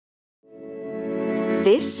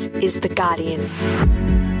This is The Guardian.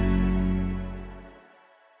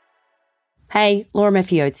 Hey, Laura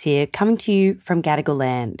Murphy-Oates here, coming to you from Gadigal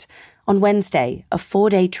land. On Wednesday, a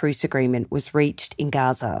 4-day truce agreement was reached in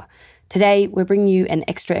Gaza. Today, we're bringing you an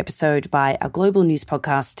extra episode by our global news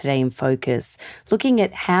podcast, Today in Focus, looking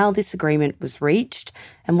at how this agreement was reached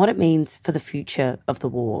and what it means for the future of the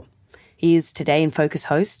war. Here's Today in Focus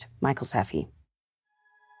host, Michael Safi.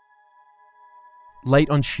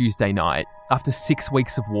 Late on Tuesday night, after 6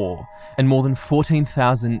 weeks of war and more than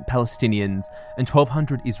 14,000 Palestinians and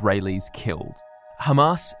 1,200 Israelis killed,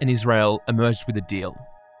 Hamas and Israel emerged with a deal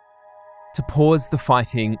to pause the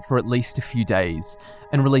fighting for at least a few days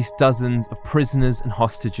and release dozens of prisoners and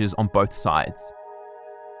hostages on both sides.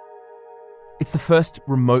 It's the first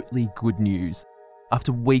remotely good news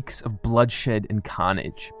after weeks of bloodshed and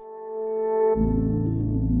carnage.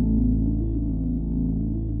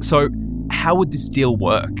 So, how would this deal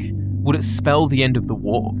work? Would it spell the end of the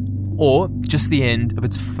war? Or just the end of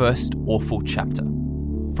its first awful chapter?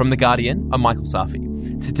 From The Guardian, I'm Michael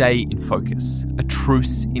Safi. Today in Focus, a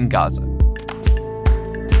truce in Gaza.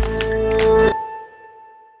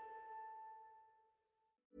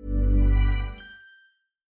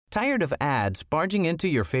 Tired of ads barging into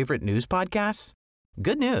your favorite news podcasts?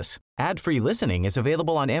 Good news. Ad-free listening is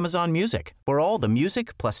available on Amazon Music for all the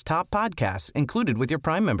music plus top podcasts included with your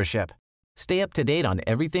Prime membership. Stay up to date on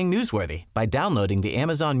everything newsworthy by downloading the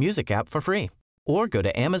Amazon Music app for free or go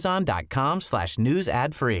to amazon.com/news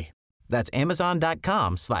ad free. That's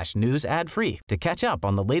amazon.com/news ad free to catch up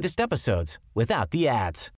on the latest episodes without the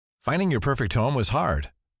ads. Finding your perfect home was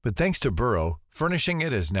hard, but thanks to Burrow, furnishing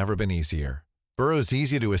it has never been easier. Burrow's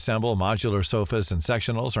easy-to-assemble modular sofas and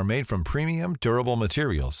sectionals are made from premium, durable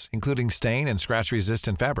materials, including stain and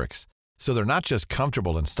scratch-resistant fabrics. So they're not just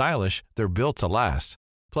comfortable and stylish, they're built to last.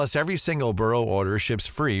 Plus, every single Burrow order ships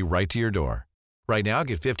free right to your door. Right now,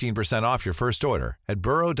 get 15% off your first order at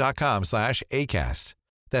burrow.com/ACAST.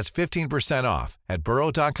 That's 15% off at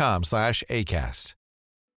burrow.com/ACAST.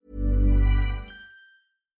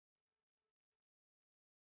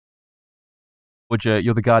 Borger,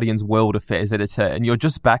 you're The Guardian's World Affairs editor, and you're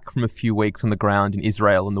just back from a few weeks on the ground in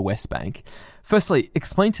Israel and the West Bank. Firstly,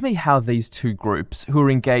 explain to me how these two groups, who are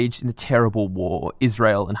engaged in a terrible war,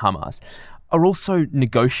 Israel and Hamas, are also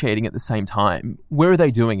negotiating at the same time. Where are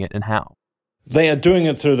they doing it and how? They are doing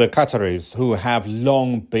it through the Qataris, who have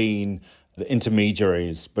long been the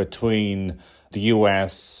intermediaries between the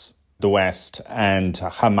US, the West, and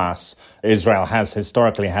Hamas. Israel has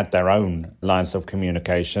historically had their own lines of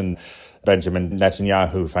communication. Benjamin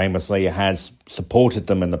Netanyahu famously has supported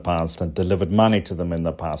them in the past and delivered money to them in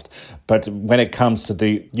the past. But when it comes to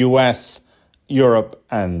the US, Europe,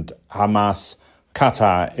 and Hamas,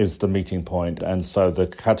 Qatar is the meeting point. And so the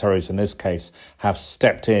Qataris in this case have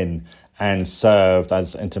stepped in and served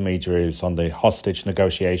as intermediaries on the hostage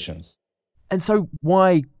negotiations. And so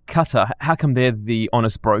why Qatar? How come they're the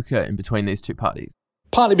honest broker in between these two parties?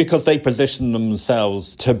 Partly because they position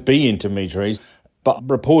themselves to be intermediaries, but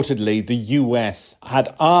reportedly the US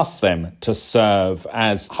had asked them to serve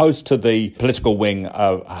as host to the political wing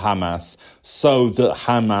of Hamas so that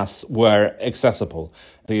Hamas were accessible.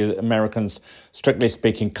 The Americans, strictly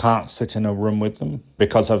speaking, can't sit in a room with them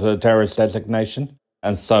because of the terrorist designation.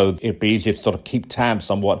 And so it'd be easier to sort of keep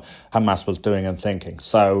tabs on what Hamas was doing and thinking.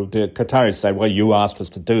 So the Qataris say, well, you asked us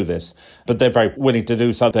to do this. But they're very willing to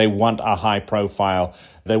do so. They want a high profile.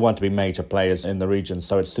 They want to be major players in the region,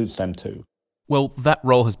 so it suits them too. Well, that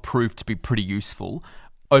role has proved to be pretty useful.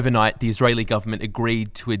 Overnight, the Israeli government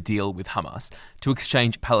agreed to a deal with Hamas to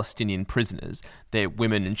exchange Palestinian prisoners, their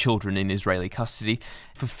women and children in Israeli custody,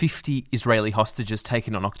 for 50 Israeli hostages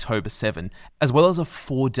taken on October 7, as well as a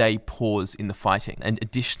 4-day pause in the fighting and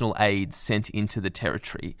additional aid sent into the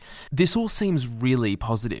territory. This all seems really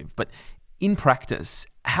positive, but in practice,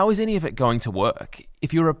 how is any of it going to work?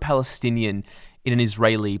 If you're a Palestinian in an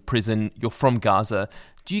Israeli prison, you're from Gaza,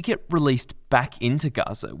 do you get released back into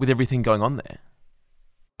Gaza with everything going on there?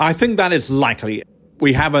 I think that is likely.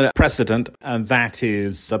 We have a precedent, and that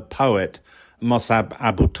is the poet Mossab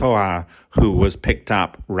Abu Toha, who was picked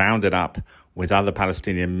up, rounded up with other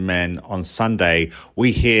Palestinian men on Sunday.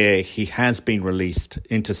 We hear he has been released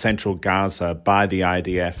into central Gaza by the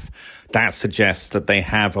IDF. That suggests that they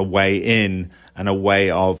have a way in and a way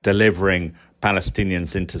of delivering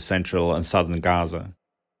Palestinians into central and southern Gaza.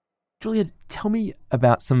 Julia, tell me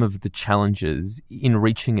about some of the challenges in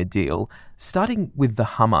reaching a deal, starting with the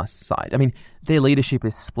Hamas side. I mean, their leadership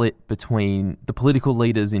is split between the political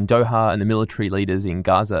leaders in Doha and the military leaders in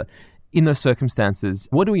Gaza. In those circumstances,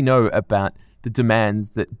 what do we know about the demands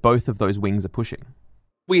that both of those wings are pushing?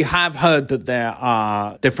 We have heard that there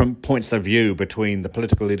are different points of view between the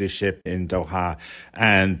political leadership in Doha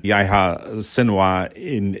and Yahya Sinwar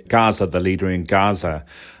in Gaza, the leader in Gaza.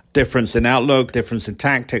 Difference in outlook, difference in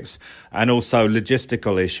tactics, and also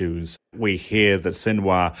logistical issues. We hear that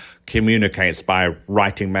Sinwar communicates by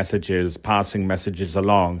writing messages, passing messages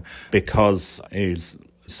along, because he's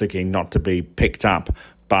seeking not to be picked up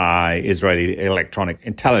by Israeli electronic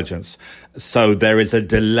intelligence. So there is a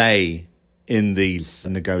delay in these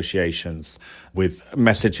negotiations, with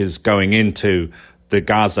messages going into the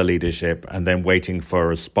Gaza leadership and then waiting for a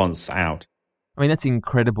response out. I mean, that's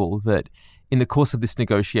incredible that in the course of this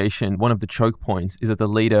negotiation, one of the choke points is that the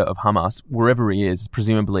leader of Hamas, wherever he is,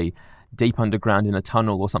 presumably deep underground in a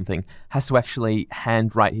tunnel or something, has to actually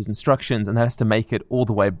handwrite his instructions, and that has to make it all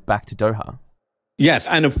the way back to Doha. Yes,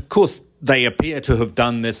 and of course they appear to have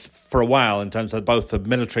done this for a while in terms of both the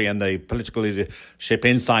military and the political leadership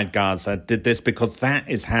inside Gaza did this because that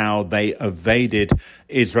is how they evaded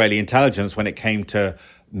Israeli intelligence when it came to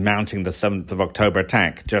mounting the 7th of October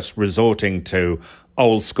attack, just resorting to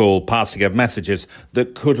old school passing of messages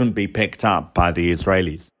that couldn't be picked up by the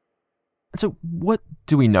Israelis. So what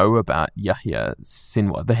do we know about Yahya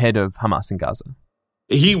Sinwar, the head of Hamas in Gaza?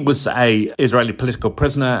 He was an Israeli political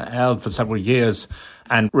prisoner held for several years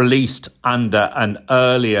and released under an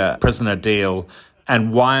earlier prisoner deal.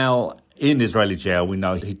 And while in Israeli jail, we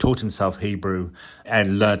know he taught himself Hebrew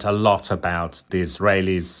and learnt a lot about the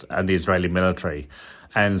Israelis and the Israeli military.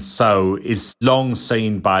 And so is long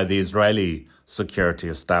seen by the Israeli security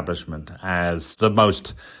establishment as the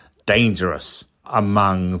most dangerous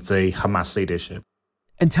among the Hamas leadership.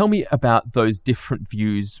 And tell me about those different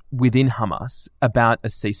views within Hamas about a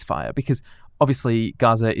ceasefire, because obviously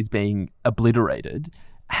Gaza is being obliterated.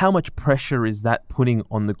 How much pressure is that putting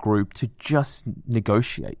on the group to just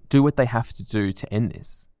negotiate, do what they have to do to end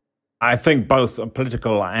this? I think both the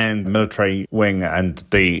political and military wing and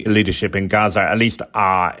the leadership in Gaza at least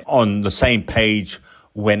are on the same page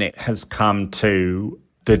when it has come to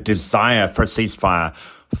the desire for a ceasefire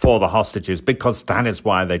for the hostages, because that is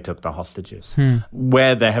why they took the hostages.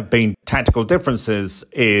 Where there have been tactical differences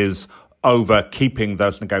is over keeping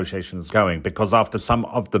those negotiations going, because after some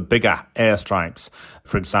of the bigger airstrikes,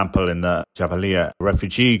 for example, in the Jabalia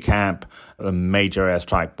refugee camp, a major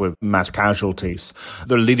airstrike with mass casualties,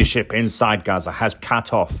 the leadership inside Gaza has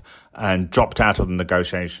cut off and dropped out of the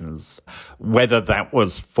negotiations. Whether that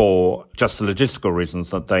was for just the logistical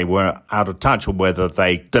reasons that they were out of touch, or whether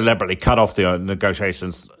they deliberately cut off the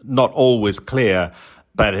negotiations, not always clear.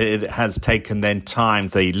 But it has taken then time,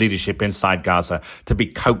 the leadership inside Gaza, to be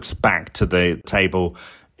coaxed back to the table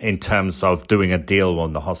in terms of doing a deal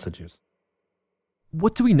on the hostages.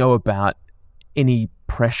 What do we know about any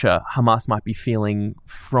pressure Hamas might be feeling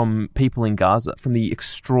from people in Gaza, from the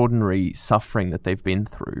extraordinary suffering that they've been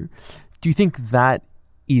through? Do you think that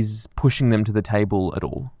is pushing them to the table at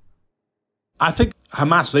all? I think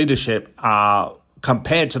Hamas leadership are,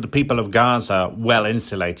 compared to the people of Gaza, well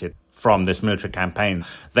insulated from this military campaign.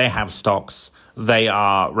 They have stocks. They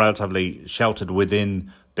are relatively sheltered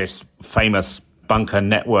within this famous bunker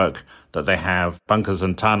network that they have, bunkers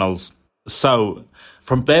and tunnels. So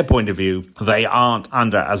from their point of view, they aren't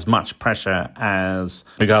under as much pressure as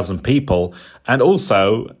the Gazan people. And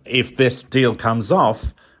also, if this deal comes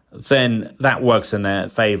off, then that works in their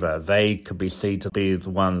favor. They could be seen to be the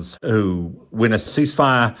ones who win a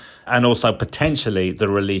ceasefire, and also potentially the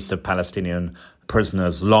release of Palestinian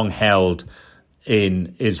prisoners long held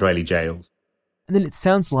in Israeli jails. And then it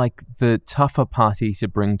sounds like the tougher party to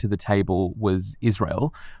bring to the table was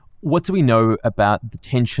Israel. What do we know about the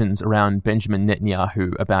tensions around Benjamin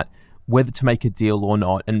Netanyahu, about whether to make a deal or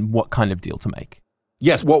not, and what kind of deal to make?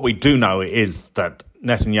 Yes, what we do know is that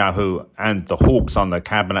Netanyahu and the hawks on the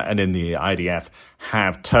cabinet and in the IDF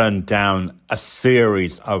have turned down a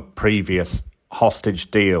series of previous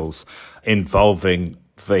hostage deals involving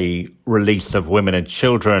the release of women and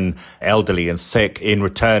children, elderly and sick, in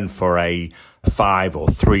return for a 5 or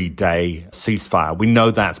 3 day ceasefire. We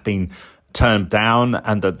know that's been turned down,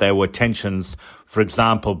 and that there were tensions, for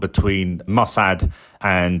example, between Mossad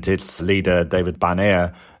and its leader, David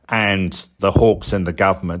Barnea, and the hawks in the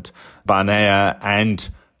government. Barnea and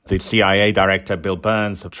the CIA director, Bill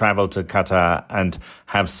Burns, have traveled to Qatar and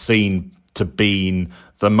have seen to be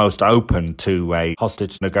the most open to a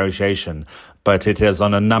hostage negotiation. But it has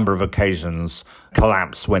on a number of occasions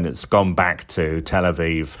collapsed when it's gone back to Tel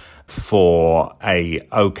Aviv for a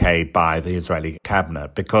okay by the Israeli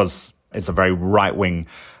cabinet, because it's a very right-wing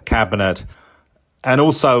cabinet. And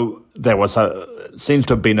also there was seems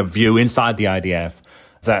to have been a view inside the IDF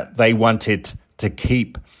that they wanted to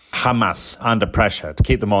keep Hamas under pressure, to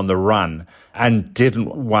keep them on the run, and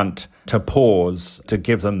didn't want to pause to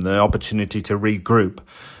give them the opportunity to regroup.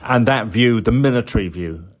 And that view, the military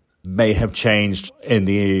view, may have changed in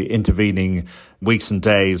the intervening weeks and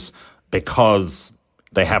days because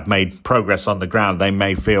they have made progress on the ground. They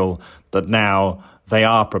may feel that now they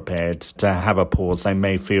are prepared to have a pause. They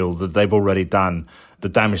may feel that they've already done the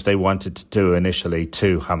damage they wanted to do initially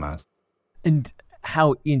to Hamas. And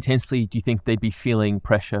how intensely do you think they'd be feeling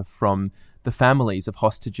pressure from the families of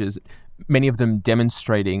hostages, many of them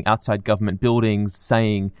demonstrating outside government buildings,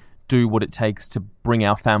 saying, do what it takes to bring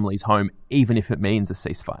our families home, even if it means a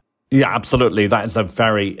ceasefire? Yeah, absolutely. That is a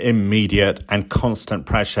very immediate and constant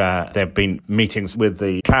pressure. There have been meetings with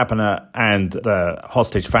the cabinet and the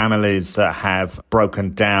hostage families that have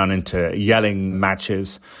broken down into yelling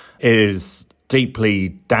matches. It is deeply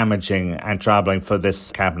damaging and troubling for this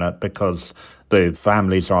cabinet because the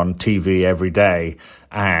families are on TV every day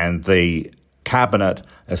and the cabinet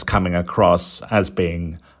is coming across as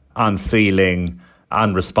being unfeeling,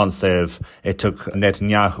 unresponsive. It took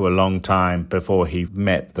Netanyahu a long time before he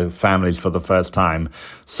met the families for the first time.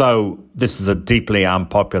 So this is a deeply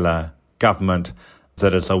unpopular government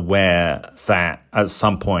that is aware that at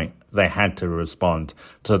some point they had to respond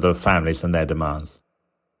to the families and their demands.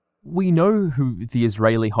 We know who the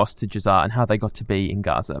Israeli hostages are and how they got to be in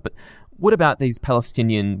Gaza, but what about these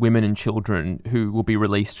Palestinian women and children who will be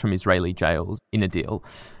released from Israeli jails in a deal?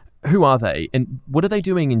 Who are they, and what are they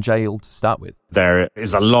doing in jail to start with? There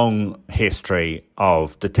is a long history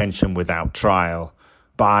of detention without trial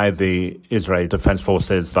by the Israeli Defense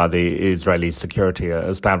Forces, by the Israeli security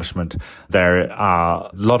establishment. There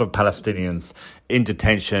are a lot of Palestinians in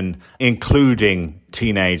detention, including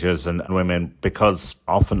teenagers and women, because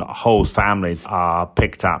often whole families are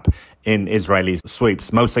picked up in Israeli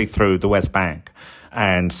sweeps, mostly through the West Bank.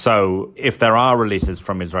 And so if there are releases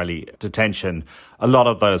from Israeli detention, a lot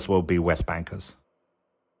of those will be West Bankers.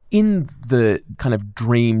 In the kind of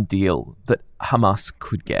dream deal that Hamas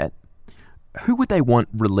could get, who would they want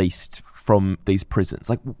released from these prisons?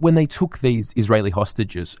 Like when they took these Israeli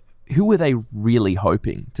hostages, who were they really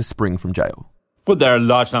hoping to spring from jail? Well, there are a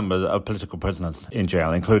large number of political prisoners in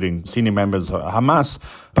jail, including senior members of Hamas,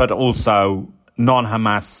 but also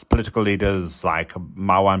non-Hamas political leaders like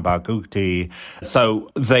Marwan Barghouti. So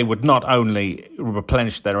they would not only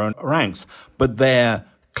replenish their own ranks, but their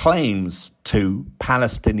claims to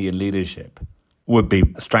Palestinian leadership would be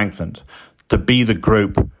strengthened to be the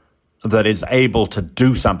group that is able to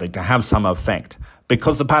do something, to have some effect,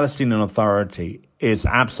 because the Palestinian Authority is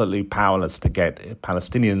absolutely powerless to get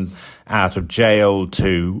Palestinians out of jail,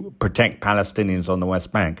 to protect Palestinians on the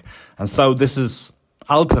West Bank. And so this is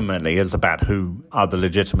ultimately is about who are the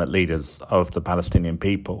legitimate leaders of the Palestinian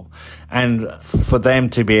people. And for them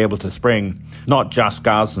to be able to spring not just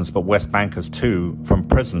Gazans, but West Bankers too from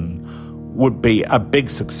prison would be a big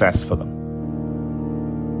success for them.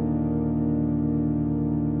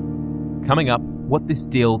 Coming up, what this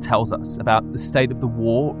deal tells us about the state of the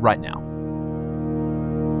war right now.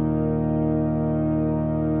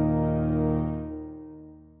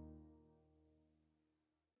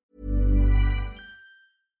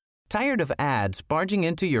 Tired of ads barging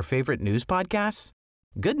into your favorite news podcasts?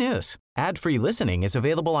 Good news. Ad-free listening is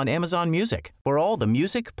available on Amazon Music for all the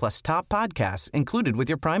music plus top podcasts included with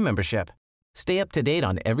your Prime membership. Stay up to date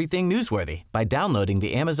on everything newsworthy by downloading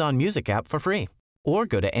the Amazon Music app for free or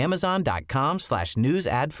go to amazon.com/news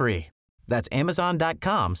ad free. That's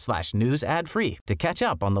amazon.com/news ad free to catch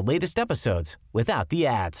up on the latest episodes without the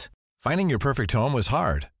ads. Finding your perfect home was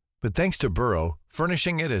hard, but thanks to Burrow,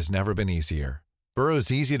 furnishing it has never been easier.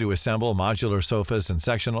 Burrow's easy-to-assemble modular sofas and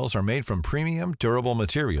sectionals are made from premium, durable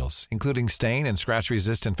materials, including stain and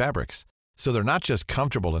scratch-resistant fabrics. So they're not just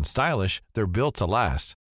comfortable and stylish, they're built to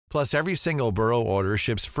last. Plus, every single Burrow order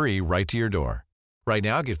ships free right to your door. Right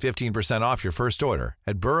now, get 15% off your first order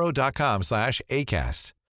at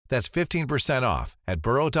burrow.com/ACAST. That's 15% off at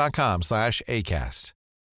burrow.com/ACAST.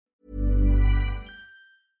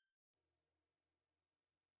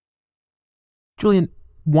 Julian,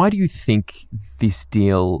 why do you think this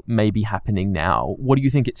deal may be happening now? What do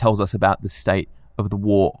you think it tells us about the state of the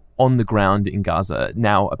war on the ground in Gaza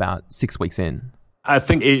now about 6 weeks in? I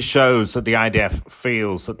think it shows that the IDF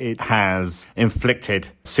feels that it has inflicted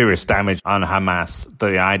serious damage on Hamas.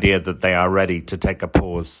 The idea that they are ready to take a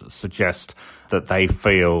pause suggests that they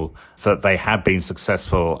feel that they have been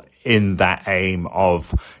successful in that aim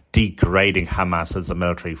of degrading Hamas as a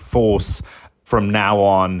military force. From now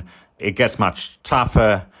on, it gets much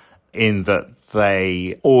tougher in that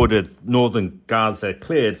they ordered northern Gaza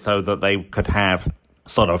cleared so that they could have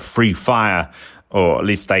sort of free fire or at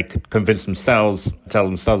least they could convince themselves, tell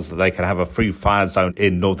themselves that they could have a free fire zone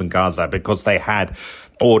in northern Gaza because they had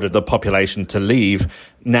ordered the population to leave.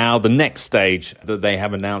 Now, the next stage that they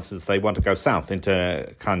have announced is they want to go south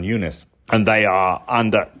into Khan Yunis, and they are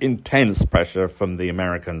under intense pressure from the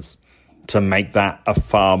Americans to make that a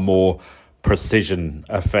far more precision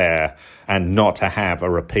affair and not to have a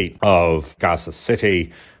repeat of Gaza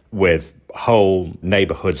City with whole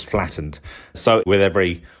neighborhoods flattened. So with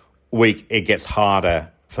every week, it gets harder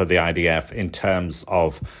for the IDF in terms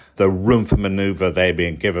of the room for maneuver they're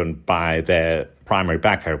being given by their primary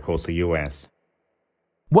backer, of course, the US.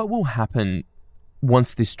 What will happen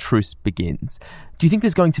once this truce begins? Do you think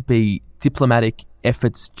there's going to be diplomatic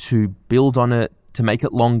efforts to build on it, to make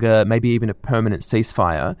it longer, maybe even a permanent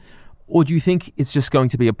ceasefire? Or do you think it's just going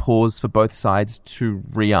to be a pause for both sides to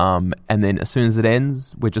rearm, and then as soon as it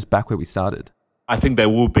ends, we're just back where we started? I think there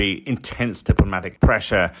will be intense diplomatic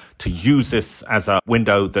pressure to use this as a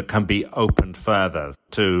window that can be opened further,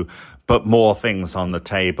 to put more things on the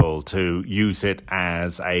table, to use it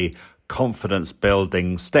as a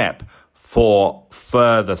confidence-building step for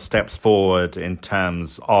further steps forward in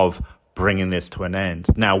terms of bringing this to an end.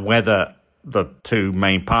 Now, whether the two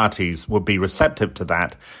main parties would be receptive to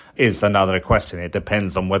that is another question. It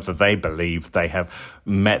depends on whether they believe they have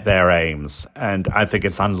met their aims. And I think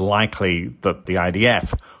it's unlikely that the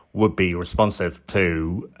IDF would be responsive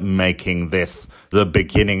to making this the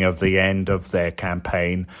beginning of the end of their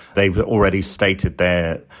campaign. They've already stated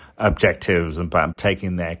their objectives about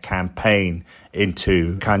taking their campaign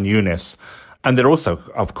into Khan Yunis. And there are also,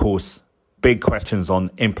 of course, big questions on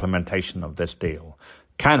implementation of this deal.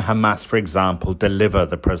 Can Hamas, for example, deliver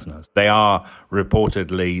the prisoners? They are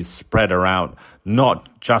reportedly spread around,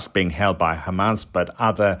 not just being held by Hamas, but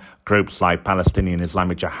other groups like Palestinian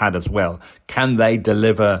Islamic Jihad as well. Can they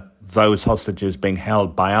deliver those hostages being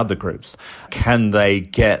held by other groups? Can they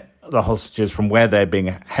get the hostages from where they're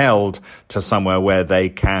being held to somewhere where they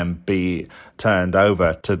can be turned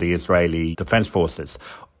over to the Israeli Defense Forces?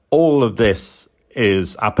 All of this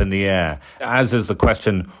is up in the air, as is the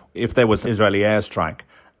question, if there was Israeli airstrike,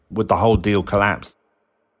 would the whole deal collapse?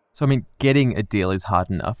 So, I mean, getting a deal is hard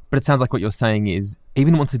enough, but it sounds like what you're saying is,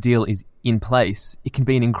 even once a deal is in place, it can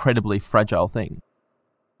be an incredibly fragile thing.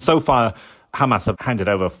 So far, Hamas have handed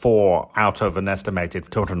over 4 out of an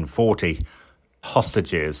estimated 240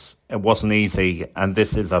 hostages. It wasn't easy, and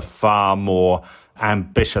this is a far more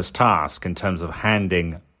ambitious task in terms of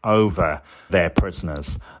handing over their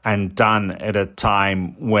prisoners, and done at a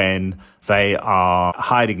time when they are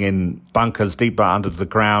hiding in bunkers deeper under the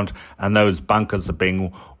ground, and those bunkers are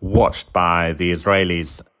being watched by the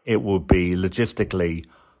Israelis. It would be logistically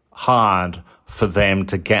hard for them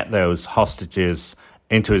to get those hostages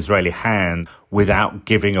into Israeli hands without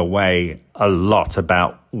giving away a lot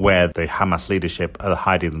about where the Hamas leadership are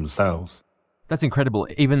hiding themselves. That's incredible.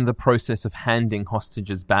 Even the process of handing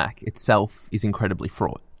hostages back itself is incredibly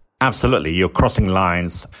fraught. Absolutely. You're crossing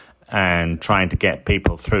lines and trying to get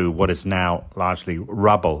people through what is now largely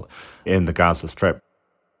rubble in the Gaza Strip.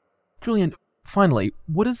 Julian, finally,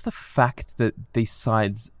 what does the fact that these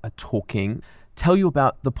sides are talking tell you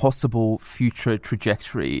about the possible future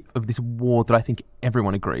trajectory of this war that I think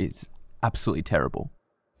everyone agrees absolutely terrible?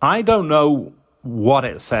 I don't know what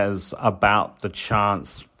it says about the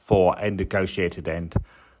chance for a negotiated end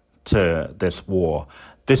to this war.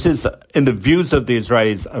 This is, in the views of the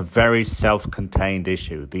Israelis, a very self-contained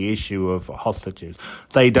issue, the issue of hostages.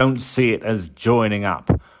 They don't see it as joining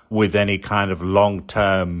up with any kind of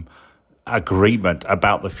long-term agreement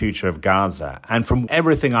about the future of Gaza. And from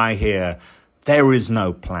everything I hear, there is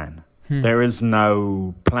no plan. There is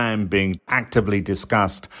no plan being actively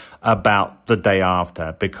discussed about the day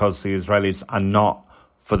after, because the Israelis are not,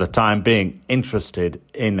 for the time being, interested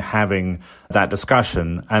in having that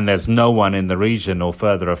discussion, and there's no one in the region or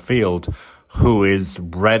further afield who is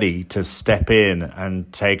ready to step in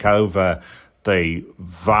and take over the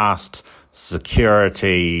vast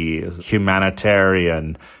security,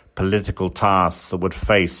 humanitarian, political tasks that would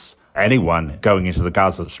face anyone going into the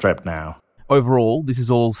Gaza Strip now. Overall, this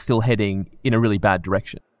is all still heading in a really bad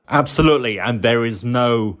direction. Absolutely, and there is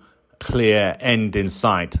no clear end in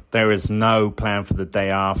sight. There is no plan for the day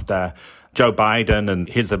after. Joe Biden and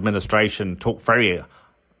his administration talk very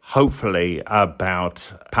hopefully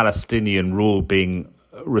about Palestinian rule being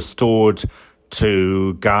restored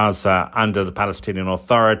to Gaza under the Palestinian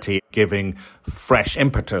Authority, giving fresh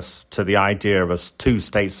impetus to the idea of a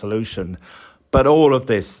two-state solution. But all of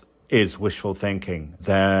this is wishful thinking.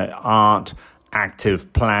 There aren't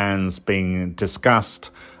active plans being discussed.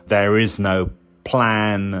 There is no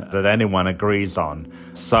plan that anyone agrees on.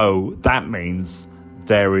 So that means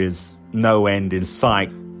there is no end in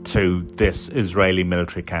sight to this Israeli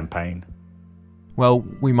military campaign. Well,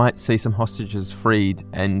 we might see some hostages freed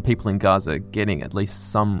and people in Gaza getting at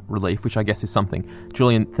least some relief, which I guess is something.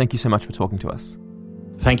 Julian, thank you so much for talking to us.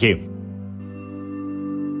 Thank you.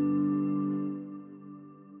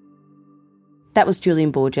 That was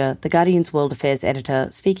Julian Borger, The Guardian's World Affairs editor,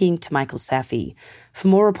 speaking to Michael Safi. For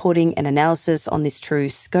more reporting and analysis on this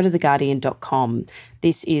truce, go to theguardian.com.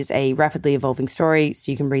 This is a rapidly evolving story, so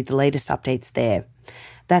you can read the latest updates there.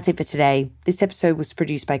 That's it for today. This episode was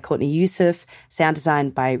produced by Courtney Youssef, sound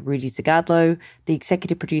designed by Rudy Zagadlo. The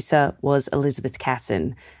executive producer was Elizabeth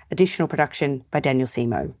Casson. Additional production by Daniel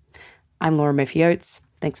Simo. I'm Laura Murphy-Oates.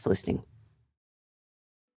 Thanks for listening.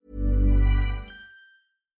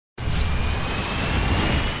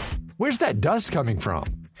 Where's that dust coming from?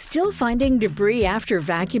 Still finding debris after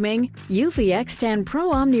vacuuming? Eufy X10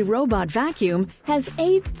 Pro Omni Robot Vacuum has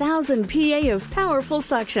 8,000 PA of powerful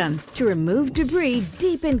suction to remove debris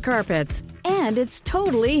deep in carpets. And it's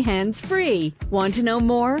totally hands-free. Want to know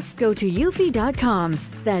more? Go to eufy.com.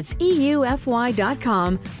 That's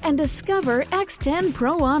EUFY.com and discover X10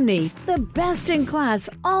 Pro Omni, the best-in-class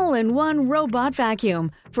all-in-one robot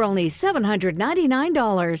vacuum for only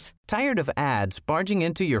 $799. Tired of ads barging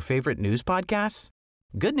into your favorite news podcasts?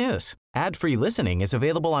 Good news. Ad-free listening is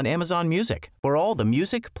available on Amazon Music for all the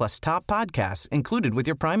music plus top podcasts included with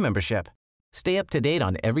your Prime membership. Stay up to date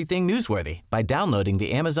on everything newsworthy by downloading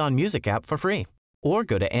the Amazon Music app for free or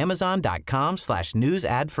go to amazon.com/news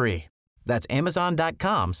ad free. That's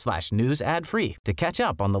amazon.com/news ad free to catch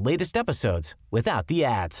up on the latest episodes without the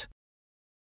ads.